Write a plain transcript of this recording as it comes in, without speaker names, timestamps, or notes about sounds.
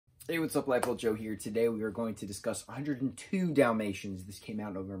Hey, what's up, lightboltjoe here. Today we are going to discuss 102 Dalmatians. This came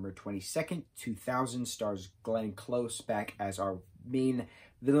out November 22nd, 2000. Stars Glenn Close back as our main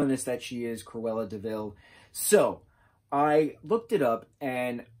villainess that she is, Cruella de Vil. So, I looked it up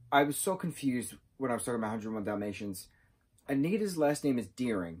and I was so confused when I was talking about 101 Dalmatians. Anita's last name is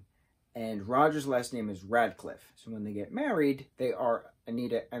Deering and Roger's last name is Radcliffe. So when they get married, they are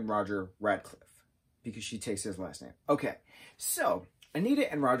Anita and Roger Radcliffe because she takes his last name. Okay, so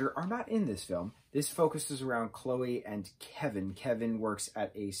Anita and Roger are not in this film. This focuses around Chloe and Kevin. Kevin works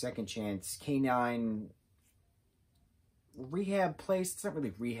at a second chance canine rehab place. It's not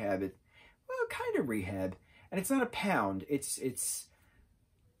really rehab. Well, kind of rehab. And it's not a pound. It's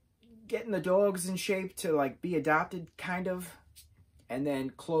getting the dogs in shape to like be adopted, kind of. And then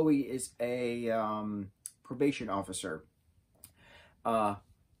Chloe is a probation officer.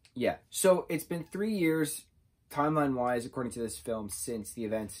 Yeah. So it's been 3 years, timeline-wise, according to this film, since the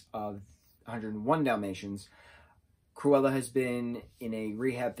events of 101 Dalmatians. Cruella has been in a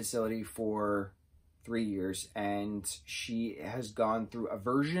rehab facility for 3 years, and she has gone through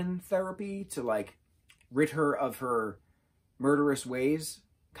aversion therapy to, like, rid her of her murderous ways,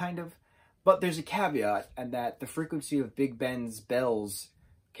 kind of. But there's a caveat, and that the frequency of Big Ben's bells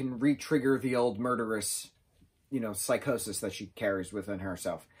can re-trigger the old murderous, psychosis that she carries within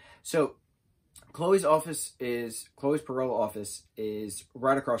herself. So Chloe's parole office is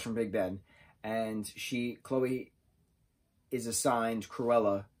right across from Big Ben, and Chloe is assigned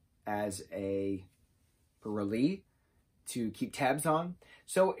Cruella as a parolee to keep tabs on.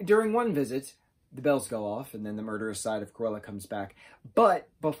 So during one visit, the bells go off, and then the murderous side of Cruella comes back. But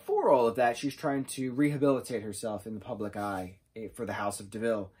before all of that, she's trying to rehabilitate herself in the public eye for the House of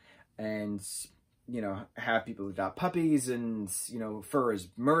DeVille, and have people adopt puppies and, fur is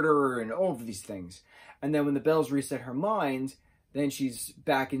murder and all of these things. And then when the bells reset her mind, then she's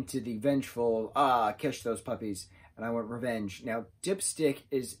back into the vengeful, catch those puppies, and I want revenge. Now, Dipstick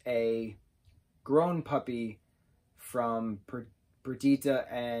is a grown puppy from Perdita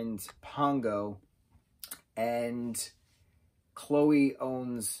and Pongo, and Chloe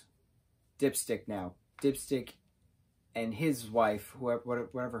owns Dipstick now. Dipstick and his wife,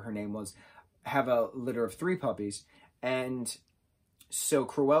 whatever her name was, have a litter of 3 puppies, and so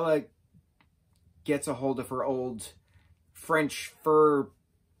Cruella gets a hold of her old French fur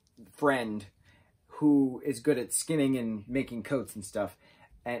friend who is good at skinning and making coats and stuff.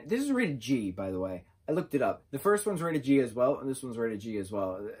 And this is rated G, by the way. I looked it up. The first one's rated G as well, and this one's rated G as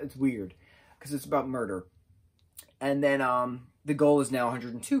well. It's weird because it's about murder. And then the goal is now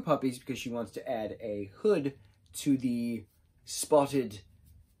 102 puppies because she wants to add a hood to the spotted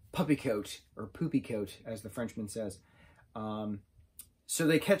puppy coat, or poopy coat, as the Frenchman says. So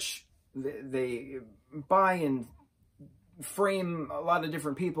they buy and frame a lot of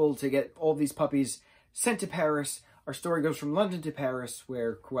different people to get all these puppies sent to Paris. Our story goes from London to Paris,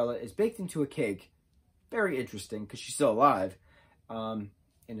 where Cruella is baked into a cake. Very interesting, because she's still alive,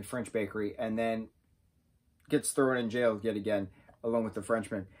 in a French bakery, and then gets thrown in jail yet again, along with the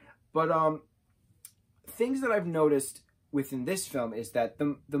Frenchman. But things that I've noticed within this film is that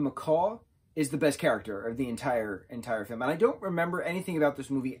the macaw is the best character of the entire film. And I don't remember anything about this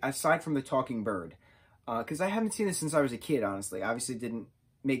movie aside from the talking bird. Because I haven't seen this since I was a kid, honestly. Obviously didn't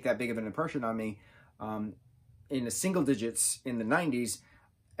make that big of an impression on me in the single digits in the 90s,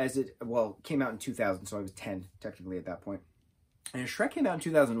 as it came out in 2000, so I was 10 technically at that point. And Shrek came out in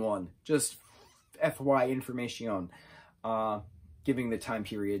 2001, just FY information, giving the time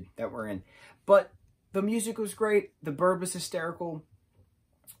period that we're in. But the music was great. The bird was hysterical.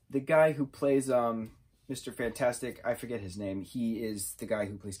 The guy who plays Mr. Fantastic, I forget his name. He is the guy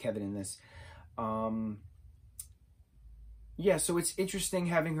who plays Kevin in this. Yeah, so it's interesting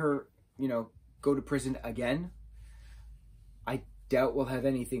having her, go to prison again. I doubt we'll have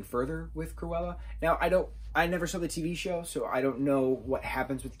anything further with Cruella. Now, I never saw the TV show, so I don't know what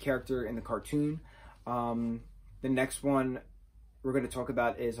happens with the character in the cartoon. The next one we're going to talk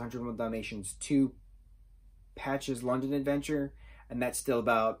about is 101 Dalmatians 2, Patch's London Adventure, and that's still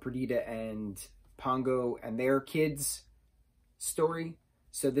about Perdita and Pongo and their kids' story.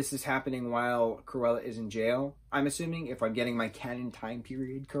 So this is happening while Cruella is in jail, I'm assuming, if I'm getting my canon time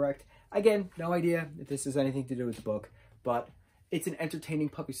period correct. Again, no idea if this has anything to do with the book, but it's an entertaining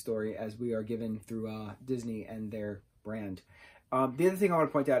puppy story as we are given through Disney and their brand. The other thing I want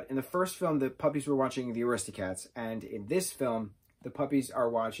to point out, in the first film, the puppies were watching the Aristocats, and in this film, the puppies are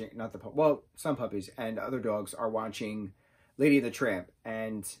watching, some puppies and other dogs are watching Lady of the Tramp.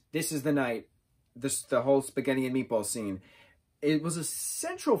 And this is the night, the whole spaghetti and meatball scene. it was a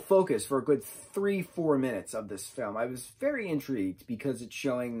central focus for a good 3-4 minutes of this film. I was very intrigued because it's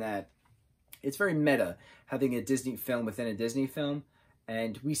showing that it's very meta, having a Disney film within a Disney film.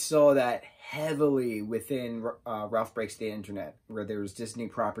 And we saw that heavily within Ralph Breaks the Internet, where there was Disney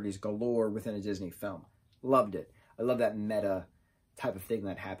properties galore within a Disney film. Loved it. I love that meta type of thing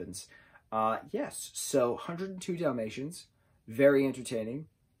that happens. Yes, so 102 Dalmatians, very entertaining,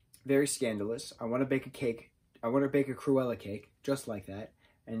 very scandalous. I want to bake a cake. I want to bake a Cruella cake, just like that,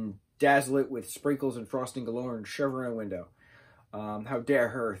 and dazzle it with sprinkles and frosting galore and shove her in a window. How dare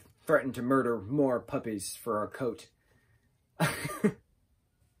her threaten to murder more puppies for our coat.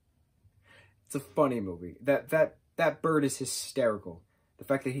 It's a funny movie. That bird is hysterical. The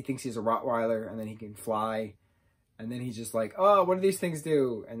fact that he thinks he's a Rottweiler and then he can fly. And then he's just like, oh, what do these things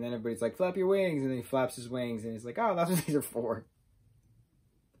do? And then everybody's like, flap your wings. And then he flaps his wings. And he's like, oh, that's what these are for.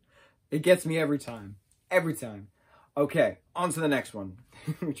 It gets me every time. Every time. Okay, on to the next one.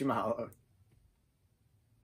 Mucho mahalo.